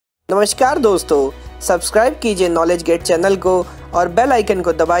नमस्कार दोस्तों, सब्सक्राइब कीजिए नॉलेज गेट चैनल को और बेल आइकन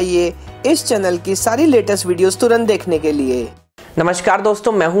को दबाइए इस चैनल की सारी लेटेस्ट वीडियोस तुरंत देखने के लिए। नमस्कार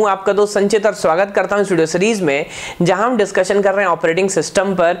दोस्तों, मैं हूं आपका दोस्त संचित और स्वागत करता हूं इस वीडियो सीरीज में जहां हम डिस्कशन कर रहे हैं ऑपरेटिंग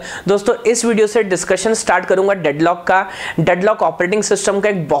सिस्टम पर। दोस्तों इस वीडियो से डिस्कशन स्टार्ट करूंगा डेडलॉक का। डेडलॉक ऑपरेटिंग सिस्टम का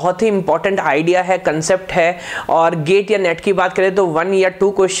एक बहुत ही इंपॉर्टेंट आइडिया है, कंसेप्ट है और गेट या नेट की बात करें तो 1 या 2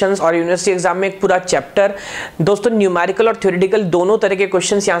 क्वेश्चंस और यूनिवर्सिटी एग्जाम में एक पूरा चैप्टर। दोस्तों न्यूमेरिकल और थ्योरेटिकल दोनों तरह के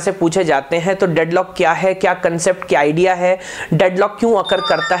क्वेश्चंस यहाँ से पूछे जाते हैं। तो डेडलॉक क्या है, क्या कंसेप्ट, क्या आइडिया है, डेडलॉक क्यों अकर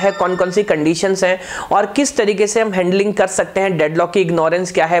करता है, कौन कौन सी कंडीशंस हैं और किस तरीके से हम हैंडलिंग कर सकते हैं, डेडलॉक की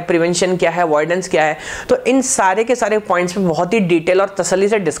इग्नोरेंस क्या है, प्रिवेंशन क्या है, अवॉइडेंस क्या है। तो इन सारे के सारे पॉइंट्स पे बहुत ही डिटेल और तसल्ली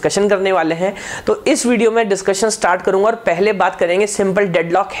से डिस्कशन करने वाले हैं। तो इस वीडियो में डिस्कशन स्टार्ट करूंगा और पहले बात करेंगे सिंपल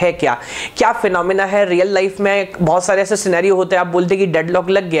डेडलॉक है क्या, क्या फिनोमेना है। रियल लाइफ में बहुत सारे ऐसे सिनेरियो होते हैं, आप बोलते हैं कि डेडलॉक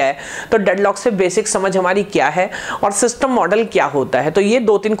लग गया है, तो डेडलॉक से बेसिक समझ हमारी क्या है और सिस्टम मॉडल क्या होता है। तो ये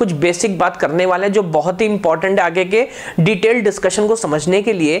 2-3 कुछ बेसिक बात करने वाले हैं जो बहुत ही इंपॉर्टेंट है आगे के डिटेल डिस्कशन को समझने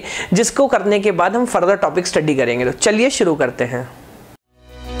के लिए, जिसको करने के बाद हम फर्दर टॉपिक स्टडी करेंगे। तो चलिए शुरू करते हैं।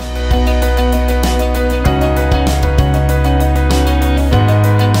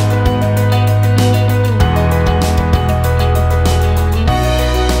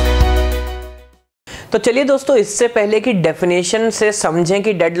 तो चलिए दोस्तों, इससे पहले कि डेफिनेशन से समझें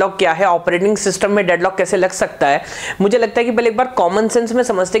कि डेडलॉक क्या है, ऑपरेटिंग सिस्टम में डेडलॉक कैसे लग सकता है, मुझे लगता है कि पहले एक बार कॉमन सेंस में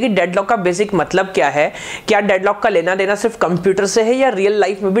समझते हैं कि डेडलॉक का बेसिक मतलब क्या है। क्या डेडलॉक का लेना देना सिर्फ कंप्यूटर से है या रियल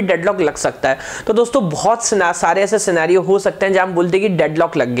लाइफ में भी डेडलॉक लग सकता है। तो दोस्तों बहुत सारे ऐसे सिनेरियो हो सकते हैं जहां हम बोलते हैं कि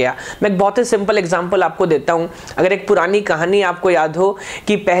डेडलॉक लग गया। मैं एक बहुत ही सिंपल एग्जाम्पल आपको देता हूँ। अगर एक पुरानी कहानी आपको याद हो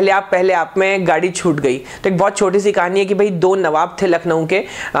कि पहले आप में गाड़ी छूट गई, तो एक बहुत छोटी सी कहानी है कि भाई 2 नवाब थे लखनऊ के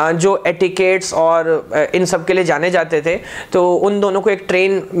जो एटिकेट्स और इन सब के लिए जाने जाते थे। तो उन दोनों को एक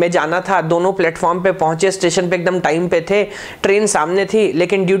ट्रेन में जाना था, दोनों प्लेटफॉर्म पे पहुंचे, स्टेशन पे एकदम टाइम पे थे, ट्रेन सामने थी,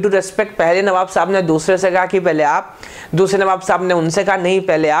 लेकिन ड्यू टू रेस्पेक्ट पहले नवाब साहब ने दूसरे से कहा कि पहले आप, दूसरे नवाब साहब ने उनसे कहा नहीं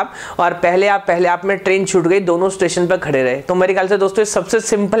पहले आप, और पहले आप में ट्रेन छूट गई, दोनों स्टेशन पर खड़े रहे। तो मेरे ख्याल से दोस्तों सबसे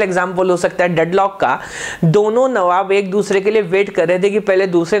सिंपल एग्जाम्पल हो सकता है डेडलॉक का। दोनों नवाब एक दूसरे के लिए वेट कर रहे थे कि पहले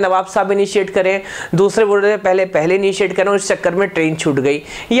दूसरे नवाब साहब इनिशिएट करें, दूसरे बोल रहे थे पहले इनिशिएट करें, और इस चक्कर में ट्रेन छूट गई।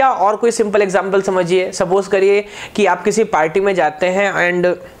 या और कोई सिंपल एग्जाम्पल समझिए, सपोज करिए कि आप किसी पार्टी में जाते हैं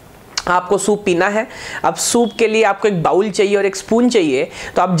एंड आपको सूप पीना है। अब सूप के लिए आपको एक बाउल चाहिए और एक स्पून चाहिए,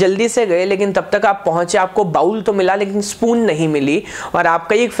 तो आप जल्दी से गए, लेकिन तब तक आप पहुंचे, आपको बाउल तो मिला लेकिन स्पून नहीं मिली। और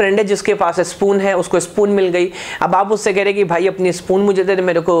आपका एक फ्रेंड है जिसके पास स्पून है, उसको स्पून मिल गई। अब आप उससे कह रहे कि भाई अपनी स्पून मुझे दे दे,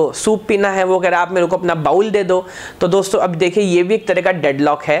 मेरे को सूप पीना है। वो कह रहा आप मेरे को अपना बाउल दे दो। तो दोस्तों अब देखिए ये भी एक तरह का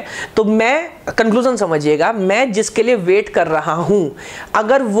डेडलॉक है। तो मैं कंक्लूजन समझिएगा, मैं जिसके लिए वेट कर रहा हूं,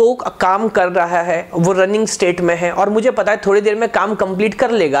 अगर वो काम कर रहा है, वो रनिंग स्टेट में है और मुझे पता है थोड़ी देर में काम कंप्लीट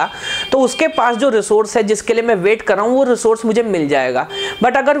कर लेगा, तो उसके पास जो रिसोर्स है जिसके लिए मैं वेट कर रहा हूं वो रिसोर्स मुझे मिल जाएगा।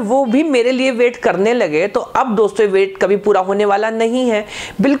 बट अगर वो भी मेरे लिए वेट करने लगे तो अब दोस्तों वेट कभी पूरा होने वाला नहीं है।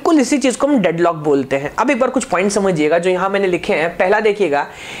 बिल्कुल इसी चीज को हम डेडलॉक बोलते हैं। अब एक बार कुछ पॉइंट समझिएगा जो यहां मैंने लिखे हैं। पहला देखिएगा,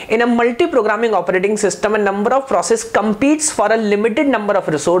 इन a multi programming operating system, a number of process competes for a limited number of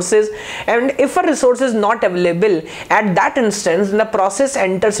resources, and if a resource is not available at that instance, the process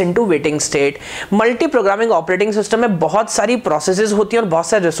enters into waiting state। Multi programming operating system में बहुत सारी processes होती हैं और बहुत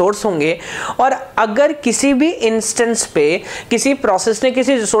सारे resource होंगे, और अगर किसी भी इंस्टेंस पे किसी प्रोसेस ने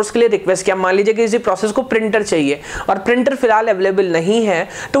किसी रिसोर्स के लिए रिक्वेस्ट किया, मान लीजिए किसी प्रोसेस को प्रिंटर चाहिए और प्रिंटर फिलहाल अवेलेबल नहीं है,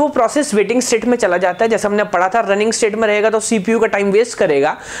 तो वो प्रोसेस वेटिंग स्टेट में चला जाता है। जैसे हमने पढ़ा था, रनिंग स्टेट में रहेगा तो सीपीयू का टाइम वेस्ट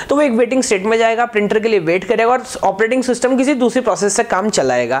करेगा, तो वो एक वेटिंग स्टेट में जाएगा, प्रिंटर के लिए वेट करेगा और ऑपरेटिंग सिस्टम किसी दूसरी प्रोसेस से काम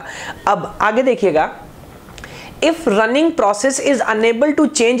चलाएगा। अब आगे देखिएगा, if running process is unable to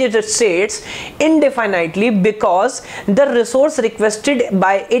change its states indefinitely because the resource requested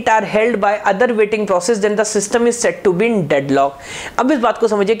by it are held by other waiting process, then the system is said to be in deadlock। अब इस बात को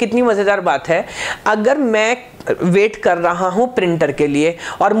समझिए, कितनी मजेदार बात है। अगर मैं वेट कर रहा हूं प्रिंटर के लिए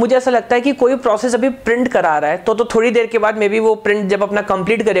और मुझे ऐसा लगता है कि कोई प्रोसेस अभी प्रिंट करा रहा है, तो थोड़ी देर के बाद मे बी वो प्रिंट जब अपना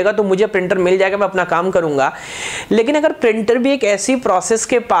कंप्लीट करेगा तो मुझे प्रिंटर मिल जाएगा, मैं अपना काम करूंगा। लेकिन अगर प्रिंटर भी एक ऐसी प्रोसेस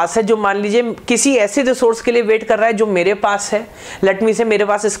के पास है जो मान लीजिए किसी ऐसे रिसोर्स के लिए वेट कर रहा है जो मेरे पास है, लेट मी से मेरे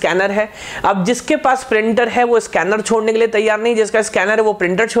पास स्कैनर है। अब जिसके पास प्रिंटर है वो स्कैनर छोड़ने के लिए तैयार नहीं, जिसका स्कैनर है वो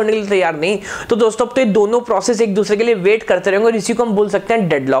प्रिंटर छोड़ने के लिए तैयार नहीं। तो दोस्तों अब तो ये दोनों प्रोसेस एक दूसरे के लिए वेट करते रहेंगे और इसी को हम बोल सकते हैं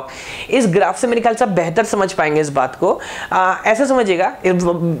डेडलॉक। इस ग्राफ से मेरे ख्याल से बेहतर समझ पाएंगे इस बात को। ऐसे समझिएगा,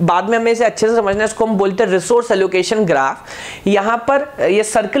 बाद में हमें इसे अच्छे से समझना है। इसको हम बोलते हैं रिसोर्स एलोकेशन ग्राफ। यहां पर ये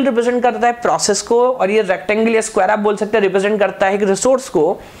सर्कल रिप्रेजेंट करता है प्रोसेस को और ये रेक्टेंगल या स्क्वायर आप बोल सकते हैं रिप्रेजेंट करता है रिसोर्स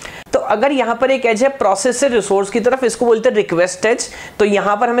को। तो अगर यहाँ पर एक एज है प्रोसेस से रिसोर्स की तरफ, इसको बोलते हैं रिक्वेस्ट एज। तो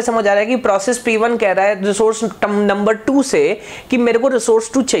यहाँ पर हमें समझ आ रहा है कि प्रोसेस P1 कह रहा है रिसोर्स नंबर 2 से कि मेरे को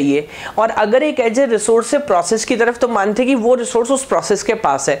रिसोर्स 2 चाहिए, और अगर एक एज है रिसोर्स से प्रोसेस की तरफ, तो मानते कि वो रिसोर्स उस प्रोसेस के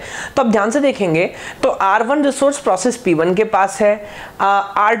पास है। तो अब ध्यान से देखेंगे तो R1 रिसोर्स प्रोसेस P1 के पास है,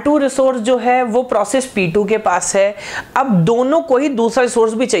 R2 रिसोर्स जो है वो प्रोसेस P2 के पास है। अब दोनों को ही दूसरा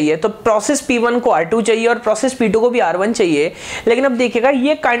रिसोर्स भी चाहिए, तो प्रोसेस P1 को R2 चाहिए और प्रोसेस P2 को भी R1 चाहिए। लेकिन अब देखिएगा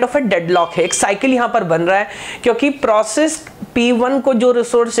ये काइंड ऑफ ए डेडलॉक है, एक साइकिल यहां पर बन रहा है, क्योंकि प्रोसेस P1 को जो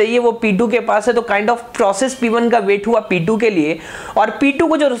रिसोर्स चाहिए वो P2 के पास है, तो काइंड ऑफ प्रोसेस P1 का वेट हुआ P2 के लिए, और P2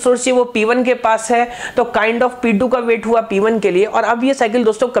 को जो रिसोर्स चाहिए वो P1 के पास है, तो काइंड ऑफ P2 का वेट हुआ P1 के लिए। और अब ये साइकिल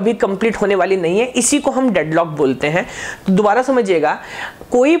दोस्तों कभी कंप्लीट होने वाली नहीं है, इसी को हम डेडलॉक बोलते हैं। तो दोबारा समझिएगा,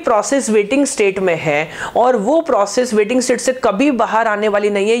 कोई प्रोसेस वेटिंग स्टेट में है और वो प्रोसेस वेटिंग स्टेट से कभी बाहर आने वाली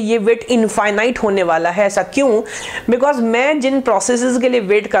नहीं है, ये वेट इनफाइनाइट होने वाला है। ऐसा क्यों? बिकॉज मैं जिन प्रोसेसेस के लिए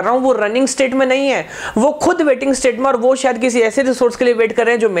वेट कर रहा हूं वो रनिंग स्टेट में नहीं है, वो खुद वेटिंग स्टेट में, और वो शायद किसी ऐसे रिसोर्स के लिए वेट कर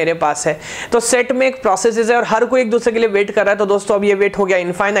रहे हैं जो मेरे पास है। तो सेट में एक प्रोसेसेस है और हर कोई एक दूसरे के लिए वेट कर रहा है, तो दोस्तों अब ये वेट हो गया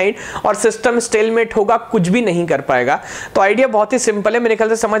इनफाइनाइट और सिस्टम स्टेलमेट होगा, कुछ भी नहीं कर पाएगा। तो आइडिया बहुत ही सिंपल है, मेरे ख्याल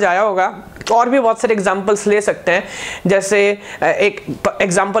से समझ आया होगा। और भी बहुत सारे एग्जांपल्स ले सकते हैं, जैसे एक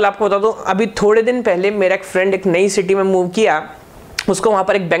एग्जांपल आपको बता दूं, अभी थोड़े दिन पहले मेरा एक फ्रेंड एक नई सिटी में मूव किया, उसको वहाँ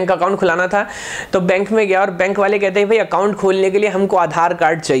पर एक बैंक अकाउंट खुलाना था। तो बैंक में गया और बैंक वाले कहते हैं भाई अकाउंट खोलने के लिए हमको आधार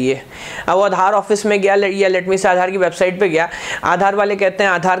कार्ड चाहिए। अब वो आधार ऑफिस में गया या लेट मी से आधार की वेबसाइट पे गया, आधार वाले कहते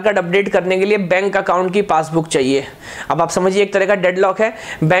हैं आधार कार्ड अपडेट करने के लिए बैंक अकाउंट की पासबुक चाहिए। अब आप समझिए एक तरह का डेडलॉक है,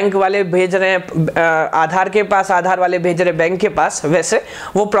 बैंक वाले भेज रहे हैं आधार के पास, आधार वाले भेज रहे बैंक के पास। वैसे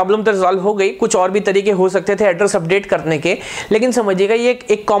वो प्रॉब्लम तो रिजॉल्व हो गई, कुछ और भी तरीके हो सकते थे एड्रेस अपडेट करने के, लेकिन समझिएगा ये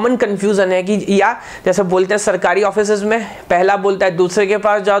एक कॉमन कंफ्यूजन है कि या जैसे बोलते हैं सरकारी ऑफिस में पहला बोलता है दूसरे के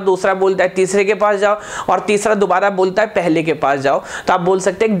पास जाओ, दूसरा बोलता है तीसरे के पास जाओ, और तीसरा दोबारा बोलता है पहले के पास जाओ, तो आप बोल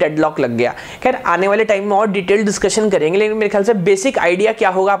सकते हैं डेडलॉक लग गया। खैर आने वाले टाइम में और डिटेल डिस्कशन करेंगे, लेकिन मेरे ख्याल से बेसिक आइडिया क्या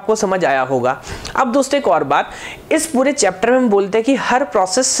होगा आपको समझ आया होगा। अब दोस्तों एक और बात, इस पूरे चैप्टर में हम बोलते हैं कि हर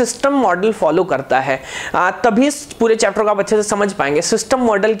प्रोसेस सिस्टम मॉडल फॉलो करता है, तभी इस पूरे चैप्टर को आप अच्छे से समझ पाएंगे। सिस्टम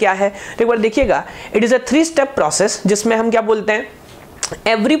मॉडल क्या है एक बार देखिएगा, it is a 3 step process, जिसमें हम क्या बोलते हैं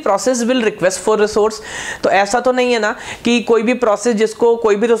every process will request for resource. तो ऐसा तो नहीं है ना कि कोई भी प्रोसेस जिसको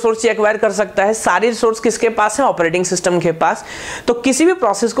कोई भी रिसोर्स एक्वायर कर सकता है, सारे रिसोर्स किसके पास है? ऑपरेटिंग सिस्टम के पास। तो किसी भी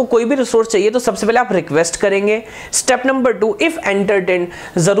प्रोसेस को कोई भी रिसोर्स चाहिए तो सबसे पहले आप रिक्वेस्ट करेंगे। स्टेप नंबर 2, इफ एंटरटेन,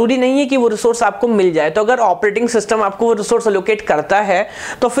 जरूरी नहीं है कि वो रिसोर्स आपको मिल जाए, तो अगर ऑपरेटिंग सिस्टम आपको वो रिसोर्स एलोकेट करता है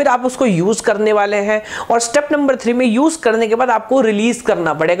तो फिर आप उसको यूज करने वाले हैं। और स्टेप नंबर 3 में यूज करने के बाद आपको रिलीज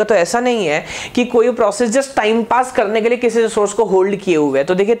करना पड़ेगा। तो ऐसा नहीं है कि कोई प्रोसेस जस्ट टाइम पास करने के लिए किसी रिसोर्स को होल्ड किए हुए है।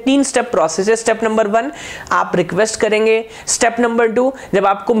 तो देखिए 3 स्टेप प्रोसेस है। स्टेप नंबर 1 आप रिक्वेस्ट करेंगे, स्टेप नंबर 2 जब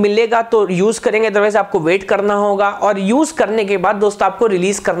आपको मिलेगा तो यूज करेंगे, अदरवाइज आपको वेट करना होगा, और यूज करने के बाद दोस्तों आपको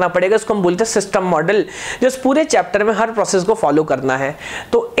रिलीज करना पड़ेगा। इसको हम बोलते हैं सिस्टम मॉडल, जो इस पूरे चैप्टर में हर प्रोसेस को फॉलो करना है।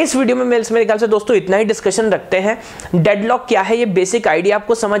 तो इस वीडियो में मेरे ख्याल से दोस्तों इतना ही डिस्कशन रखते हैं। डेडलॉक क्या है ये बेसिक आइडिया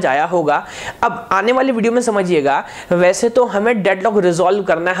आपको समझ आया होगा। अब आने वाली वीडियो में समझिएगा, वैसे तो हमें डेडलॉक रिजॉल्व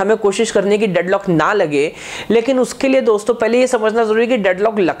करना है, हमें कोशिश करनी है कि डेडलॉक ना लगे, लेकिन उसके लिए दोस्तों पहले ये समझना जरूरी है कि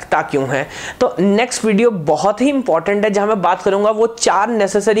डेडलॉक लगता क्यों है। तो नेक्स्ट वीडियो बहुत ही इंपॉर्टेंट है, जहां मैं बात करूंगा वो 4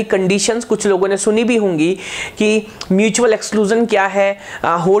 नेसेसरी कंडीशंस, कुछ लोगों ने सुनी भी होंगी कि म्यूचुअल एक्सक्लूजन क्या है,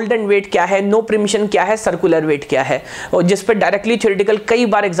 होल्ड एंड वेट क्या है, नो परमिशन क्या है, सर्कुलर वेट क्या है, और जिस पे डायरेक्टली थ्योरेटिकल कई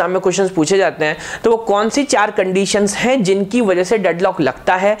बार एग्जाम में क्वेश्चंस पूछे जाते हैं। तो वो कौन सी 4 कंडीशंस हैं जिनकी वजह से डेडलॉक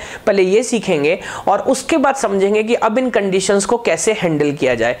लगता है, पहले ये सीखेंगे और उसके बाद समझेंगे कि अब इन कंडीशंस को कैसे हैंडल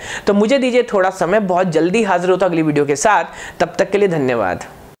किया जाए। तो मुझे दीजिए थोड़ा समय, बहुत जल्दी हाजिर होता अगली वीडियो के साथ। तब तक के लिए धन्यवाद।